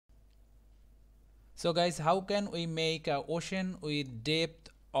So guys, how can we make a ocean with depth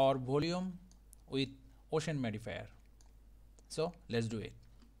or volume with ocean modifier? So let's do it.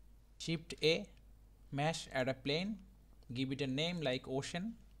 Shift A, mesh, add a plane, give it a name like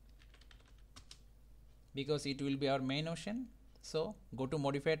ocean because it will be our main ocean. So go to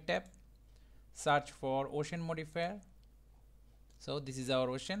modifier tab, search for ocean modifier. So this is our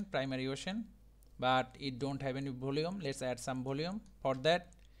ocean, primary ocean, but it don't have any volume. Let's add some volume. For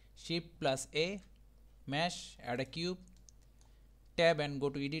that, shift plus A, mesh, add a cube, tab and go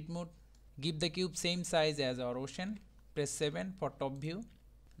to edit mode. Give the cube same size as our ocean. Press 7 for top view.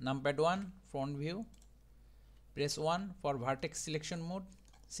 Numpad 1 front view. Press 1 for vertex selection mode.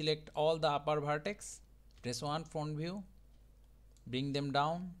 Select all the upper vertex. Press 1 front view. Bring them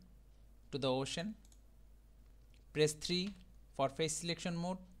down to the ocean. Press 3 for face selection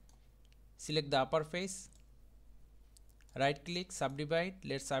mode. Select the upper face. Right click, subdivide.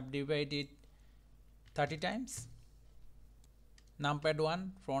 Let's subdivide it 30 times. Numpad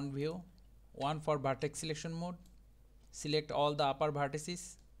 1 front view. 1 for vertex selection mode. Select all the upper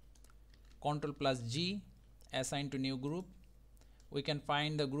vertices. Ctrl plus G, assign to new group. We can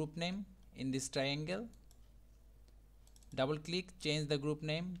find the group name in this triangle. Double click, change the group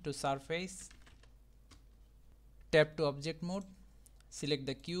name to surface. Tap to object mode. Select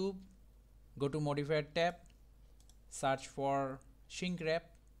the cube. Go to modifier tab. Search for shrink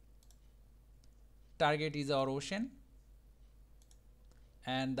wrap. Target is our ocean.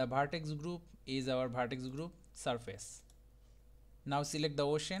 And the vertex group is our vertex group surface. Now select the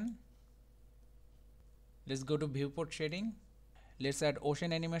ocean. Let's go to viewport shading. Let's add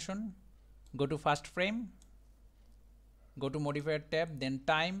ocean animation. Go to first frame. Go to modifier tab, then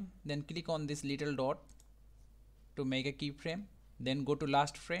time, then click on this little dot to make a keyframe. Then go to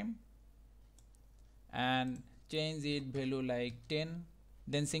last frame and change it value like 10.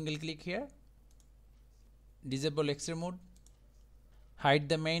 Then single click here. Disable X-ray mode. Hide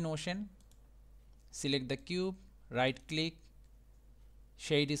the main ocean. Select the cube. Right click.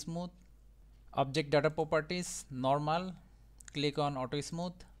 Shade smooth. Object data properties normal. Click on auto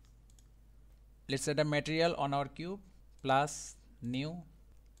smooth. Let's add a material on our cube. Plus new.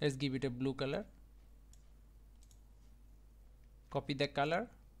 Let's give it a blue color. Copy the color.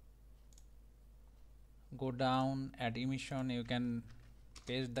 Go down at emission. You can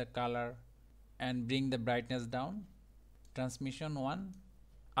paste the color and bring the brightness down. Transmission 1.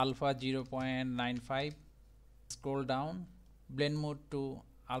 Alpha 0.95. Scroll down. Blend mode to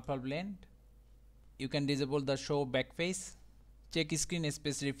alpha blend. You can disable the show back face. Check screen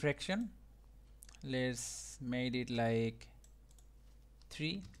space refraction. Let's make it like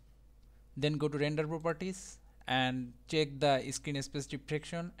 3. Then go to render properties and check the screen space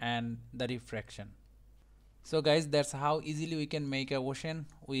refraction and the refraction. So guys, that's how easily we can make a ocean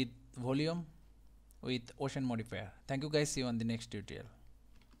with volume with ocean modifier. Thank you guys. See you on the next tutorial.